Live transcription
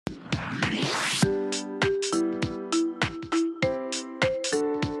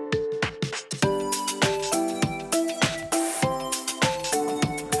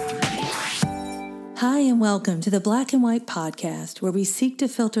welcome to the Black and White Podcast, where we seek to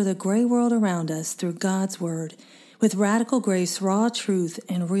filter the gray world around us through God's Word with radical grace, raw truth,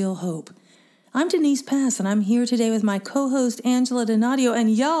 and real hope. I'm Denise Pass, and I'm here today with my co-host Angela Donadio, and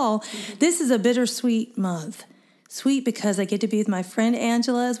y'all, this is a bittersweet month. Sweet because I get to be with my friend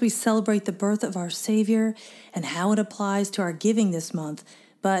Angela as we celebrate the birth of our Savior and how it applies to our giving this month.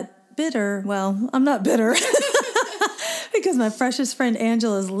 But bitter, well, I'm not bitter. Because my precious friend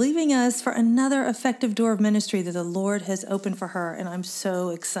Angela is leaving us for another effective door of ministry that the Lord has opened for her, and I'm so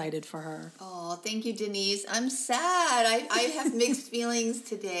excited for her. Oh, thank you, Denise. I'm sad. I have mixed feelings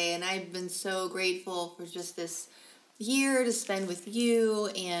today, and I've been so grateful for just this year to spend with you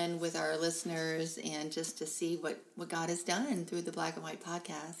and with our listeners and just to see what God has done through the Black and White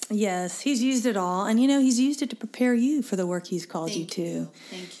Podcast. Yes, He's used it all. And, He's used it to prepare you for the work He's called you to.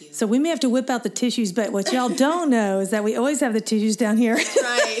 Thank you. So we may have to whip out the tissues, but what y'all don't know is that we always have the tissues down here. That's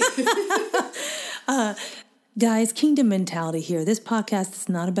right. Guys, kingdom mentality here. This podcast is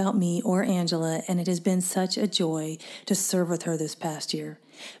not about me or Angela, and it has been such a joy to serve with her this past year.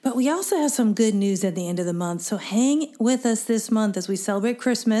 But we also have some good news at the end of the month, so hang with us this month as we celebrate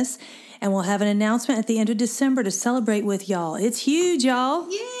Christmas, and we'll have an announcement at the end of December to celebrate with y'all. It's huge, y'all.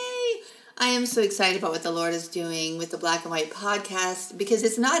 Yay! I am so excited about what the Lord is doing with the Black and White Podcast because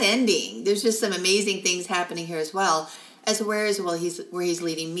it's not ending. There's just some amazing things happening here as well where He's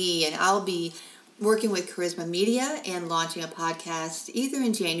leading me, and I'll be working with Charisma Media and launching a podcast either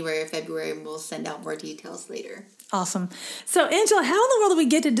in January or February, and we'll send out more details later. Awesome. So, Angela, how in the world do we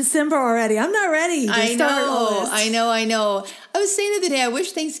get to December already? I'm not ready to start all this. I know. I was saying the other day, I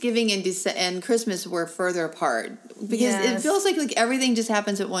wish Thanksgiving and Christmas were further apart because it feels like everything just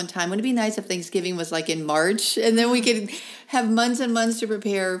happens at one time. Wouldn't it be nice if Thanksgiving was like in March and then we could have months and months to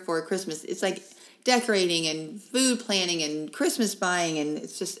prepare for Christmas? It's like decorating and food planning and Christmas buying, and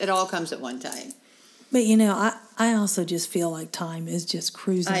it all comes at one time. But, I also just feel like time is just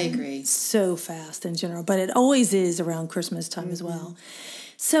cruising. I agree. So fast in general. But it always is around Christmas time as well.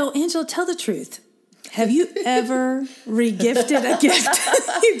 So, Angela, tell the truth. Have you ever regifted a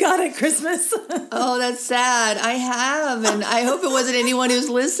gift you got at Christmas? Oh, that's sad. I have. And I hope it wasn't anyone who's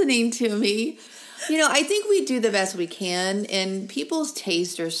listening to me. I think we do the best we can. And people's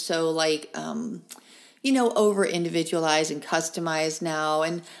tastes are so over individualized and customized now.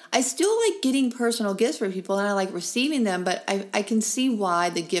 And I still like getting personal gifts for people and I like receiving them, but I can see why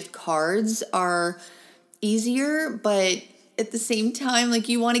the gift cards are easier, but at the same time,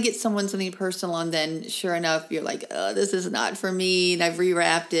 you want to get someone something personal and then sure enough, you're like, oh, this is not for me. And I've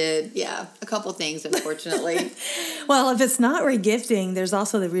rewrapped it. Yeah, a couple things, unfortunately. Well, if it's not regifting, there's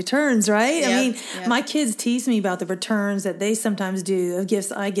also the returns, right? Yep, my kids tease me about the returns that they sometimes do of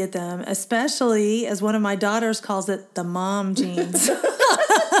gifts I get them, especially as one of my daughters calls it the mom jeans.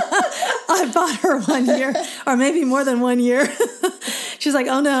 I bought her 1 year, or maybe more than 1 year. She's like,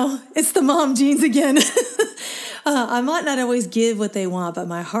 oh no, it's the mom jeans again. I might not always give what they want, but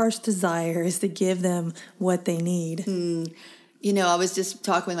my heart's desire is to give them what they need. I was just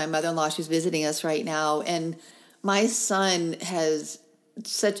talking with my mother-in-law. She's visiting us right now, and my son has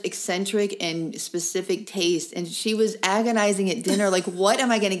such eccentric and specific taste, and she was agonizing at dinner, what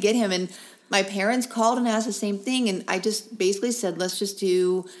am I going to get him? And my parents called and asked the same thing, and I just basically said, let's just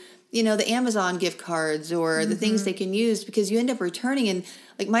do the Amazon gift cards or the things they can use, because you end up returning. And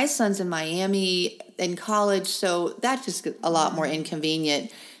my son's in Miami in college, so that's just a lot more inconvenient.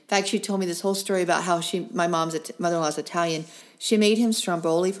 In fact, she told me this whole story about how my mother-in-law's Italian. She made him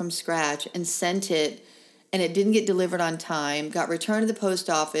stromboli from scratch and sent it, and it didn't get delivered on time, got returned to the post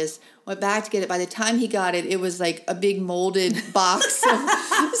office, went back to get it. By the time he got it, it was like a big molded box. So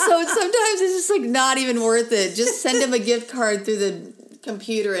sometimes it's just not even worth it. Just send him a gift card through the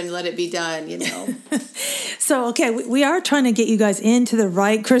computer and let it be done, So, okay, we are trying to get you guys into the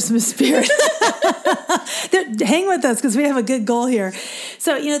right Christmas spirit. Hang with us because we have a good goal here.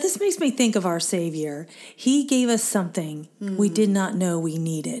 So, this makes me think of our Savior. He gave us something we did not know we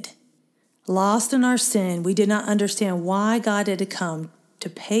needed. Lost in our sin, we did not understand why God had to come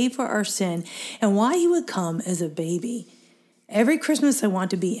to pay for our sin and why He would come as a baby. Every Christmas, I want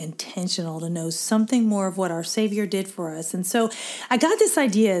to be intentional to know something more of what our Savior did for us. And so I got this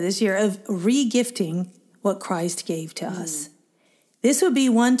idea this year of regifting what Christ gave to us. This would be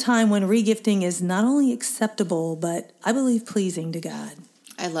one time when regifting is not only acceptable, but I believe pleasing to God.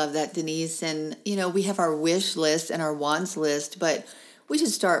 I love that, Denise. And, we have our wish list and our wants list, but we should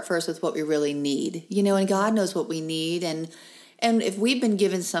start first with what we really need, and God knows what we need. And if we've been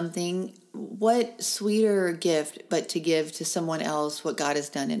given something, what sweeter gift but to give to someone else what God has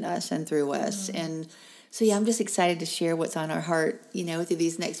done in us and through us. And so, I'm just excited to share what's on our heart, through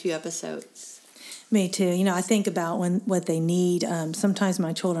these next few episodes. Me too. I think about what they need. Sometimes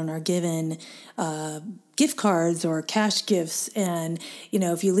my children are given gift cards or cash gifts. And,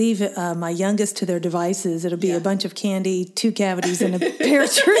 if you leave my youngest to their devices, it'll be a bunch of candy, 2 cavities, and a pear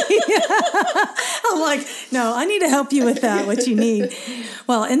tree. I'm like, no, I need to help you with that, what you need.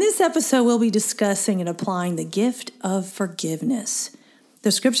 Well, in this episode, we'll be discussing and applying the gift of forgiveness.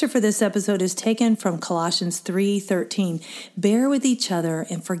 The scripture for this episode is taken from Colossians 3:13. Bear with each other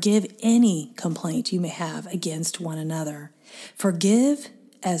and forgive any complaint you may have against one another. Forgive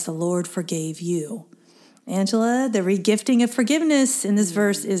as the Lord forgave you. Angela, the regifting of forgiveness in this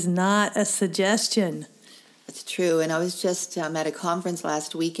verse is not a suggestion. That's true. And I was just at a conference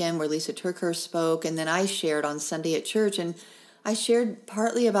last weekend where Lisa Turkhurst spoke, and then I shared on Sunday at church, and I shared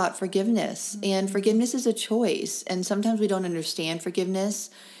partly about forgiveness, and forgiveness is a choice, and sometimes we don't understand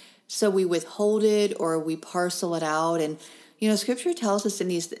forgiveness, so we withhold it or we parcel it out. And Scripture tells us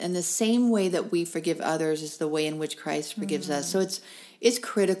in the same way that we forgive others is the way in which Christ forgives us. So it's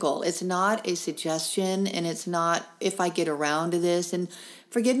critical. It's not a suggestion, and it's not if I get around to this. And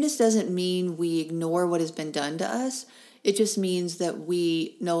forgiveness doesn't mean we ignore what has been done to us. It just means that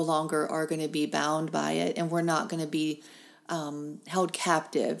we no longer are going to be bound by it, and we're not going to be held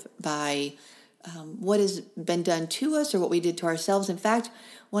captive by what has been done to us or what we did to ourselves. In fact,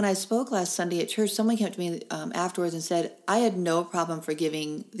 when I spoke last Sunday at church, someone came up to me afterwards and said, I had no problem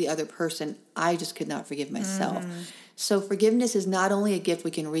forgiving the other person. I just could not forgive myself. So forgiveness is not only a gift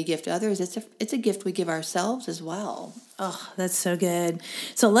we can re-gift others, it's a gift we give ourselves as well. Oh, that's so good.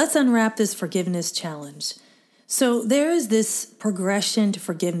 So let's unwrap this forgiveness challenge. So there is this progression to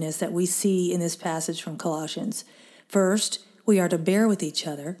forgiveness that we see in this passage from Colossians. First, we are to bear with each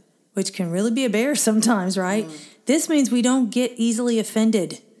other, which can really be a bear sometimes, right? This means we don't get easily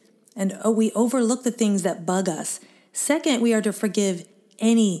offended and we overlook the things that bug us. Second, we are to forgive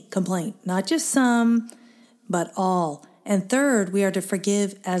any complaint, not just some, but all. And third, we are to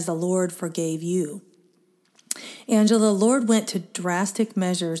forgive as the Lord forgave you. Angela, the Lord went to drastic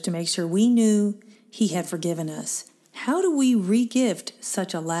measures to make sure we knew He had forgiven us. How do we re-gift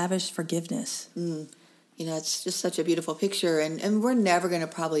such a lavish forgiveness? It's just such a beautiful picture, and we're never going to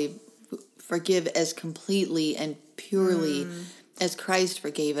probably forgive as completely and purely as Christ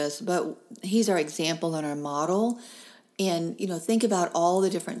forgave us, but He's our example and our model. And, think about all the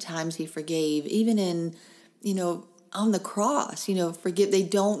different times He forgave, even in, on the cross, they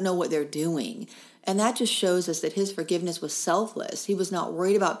don't know what they're doing. And that just shows us that His forgiveness was selfless. He was not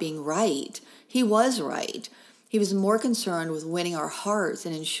worried about being right. He was right. He was more concerned with winning our hearts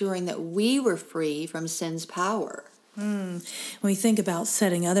and ensuring that we were free from sin's power. When we think about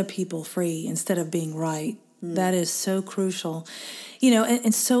setting other people free instead of being right, that is so crucial.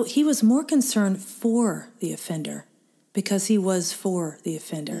 And so He was more concerned for the offender because He was for the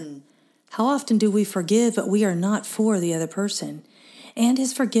offender. How often do we forgive, but we are not for the other person? And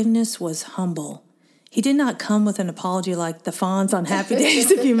His forgiveness was humble. He did not come with an apology like the Fonz on Happy Days,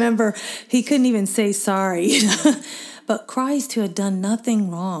 if you remember. He couldn't even say sorry. But Christ, who had done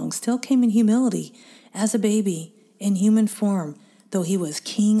nothing wrong, still came in humility as a baby in human form, though He was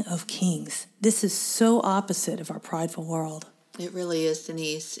King of Kings. This is so opposite of our prideful world. It really is,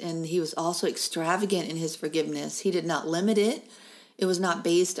 Denise. And He was also extravagant in His forgiveness. He did not limit it. It was not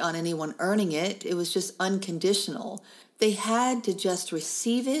based on anyone earning it. It was just unconditional. They had to just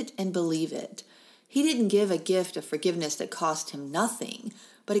receive it and believe it. He didn't give a gift of forgiveness that cost Him nothing,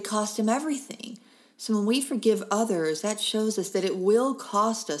 but it cost Him everything. So when we forgive others, that shows us that it will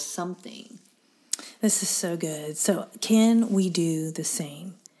cost us something. This is so good. So can we do the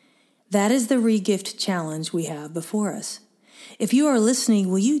same? That is the re-gift challenge we have before us. If you are listening,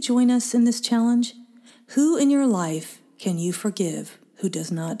 will you join us in this challenge? Who in your life can you forgive who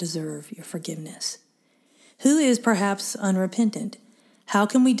does not deserve your forgiveness? Who is perhaps unrepentant? How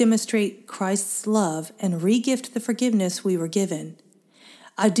can we demonstrate Christ's love and re-gift the forgiveness we were given?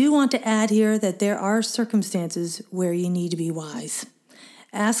 I do want to add here that there are circumstances where you need to be wise.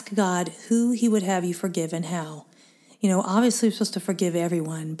 Ask God who He would have you forgive and how. Obviously you're supposed to forgive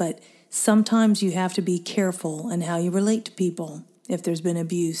everyone, but sometimes you have to be careful in how you relate to people if there's been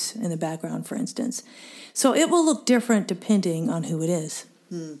abuse in the background, for instance. So it will look different depending on who it is.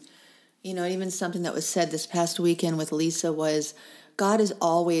 Even something that was said this past weekend with Lisa was, God is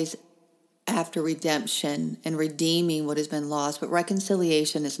always after redemption and redeeming what has been lost, but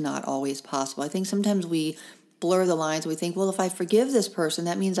reconciliation is not always possible. I think sometimes we blur the lines. We think, well, if I forgive this person,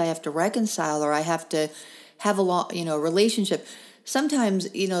 that means I have to reconcile or I have to have a relationship. Sometimes,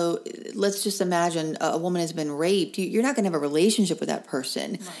 let's just imagine a woman has been raped. You're not going to have a relationship with that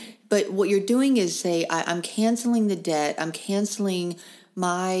person. Right. But what you're doing is say, I'm canceling the debt. I'm canceling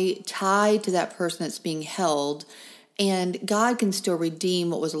my tie to that person that's being held, and God can still redeem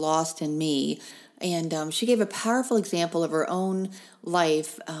what was lost in me. And she gave a powerful example of her own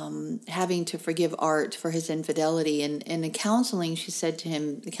life, having to forgive Art for his infidelity. And in the counseling, she said to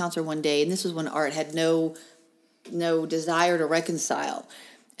him, the counselor one day, and this was when Art had no desire to reconcile.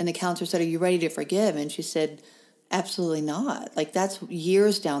 And the counselor said, "Are you ready to forgive?" And she said, "Absolutely not. Like, that's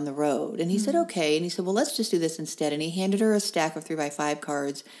years down the road." And he said, "Okay." And he said, "Well, let's just do this instead." And he handed her a stack of 3x5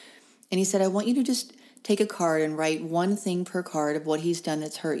 cards. And he said, "I want you to just take a card and write one thing per card of what he's done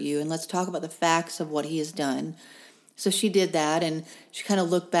that's hurt you. And let's talk about the facts of what he has done." So she did that, and she kind of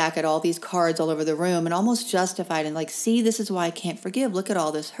looked back at all these cards all over the room and almost justified and like, "See, this is why I can't forgive. Look at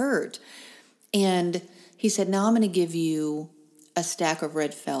all this hurt." And he said, "Now I'm going to give you a stack of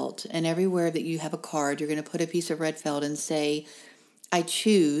red felt, and everywhere that you have a card, you're going to put a piece of red felt and say, 'I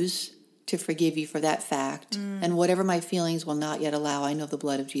choose to forgive you for that fact, and whatever my feelings will not yet allow, I know the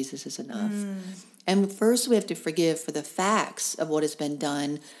blood of Jesus is enough.'" And first we have to forgive for the facts of what has been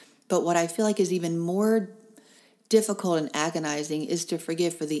done, but what I feel like is even more difficult and agonizing is to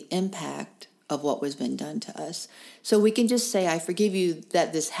forgive for the impact of what was been done to us. So we can just say, "I forgive you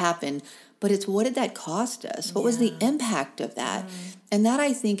that this happened," but it's, what did that cost us? What was the impact of that? And that,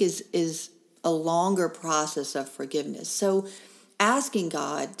 I think, is a longer process of forgiveness. So asking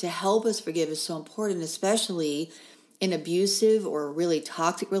God to help us forgive is so important, especially in abusive or really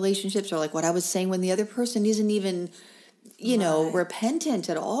toxic relationships, or like what I was saying, when the other person isn't even, repentant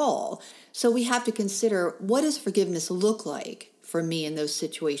at all. So we have to consider, what does forgiveness look like for me in those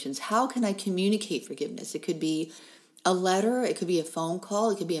situations? How can I communicate forgiveness? It could be a letter, it could be a phone call,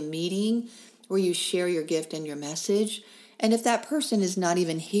 it could be a meeting where you share your gift and your message. And if that person is not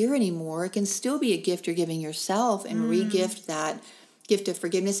even here anymore, it can still be a gift you're giving yourself, and re-gift that gift of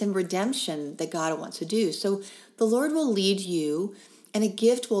forgiveness and redemption that God wants to do. So the Lord will lead you, and a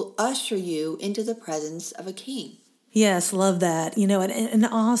gift will usher you into the presence of a king. Yes, love that. And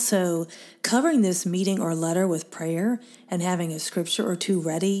also covering this meeting or letter with prayer and having a scripture or two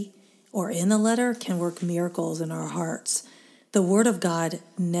ready or in the letter can work miracles in our hearts. The word of God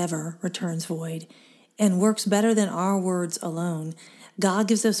never returns void and works better than our words alone. God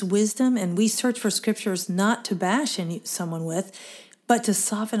gives us wisdom, and we search for scriptures not to bash someone with, but to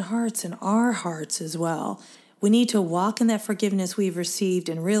soften hearts in our hearts as well. We need to walk in that forgiveness we've received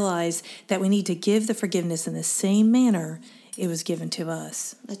and realize that we need to give the forgiveness in the same manner it was given to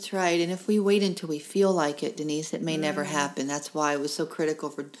us. That's right. And if we wait until we feel like it, Denise, it may never happen. That's why it was so critical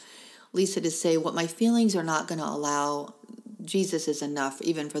for Lisa to say, what my feelings are not going to allow, Jesus is enough,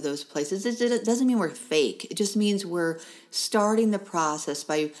 even for those places. It doesn't mean we're fake. It just means we're starting the process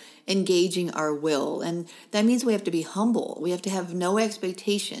by engaging our will. And that means we have to be humble. We have to have no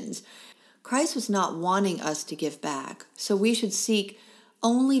expectations. Christ was not wanting us to give back. So we should seek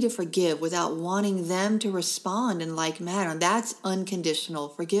only to forgive without wanting them to respond in like manner. And that's unconditional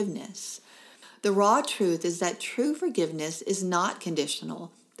forgiveness. The raw truth is that true forgiveness is not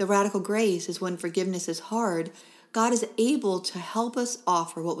conditional. The radical grace is when forgiveness is hard, God is able to help us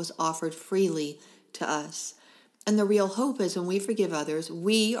offer what was offered freely to us. And the real hope is when we forgive others,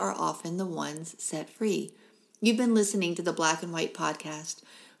 we are often the ones set free. You've been listening to the Black and White Podcast,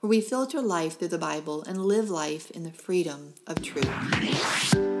 where we filter life through the Bible and live life in the freedom of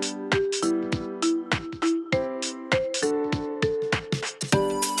truth.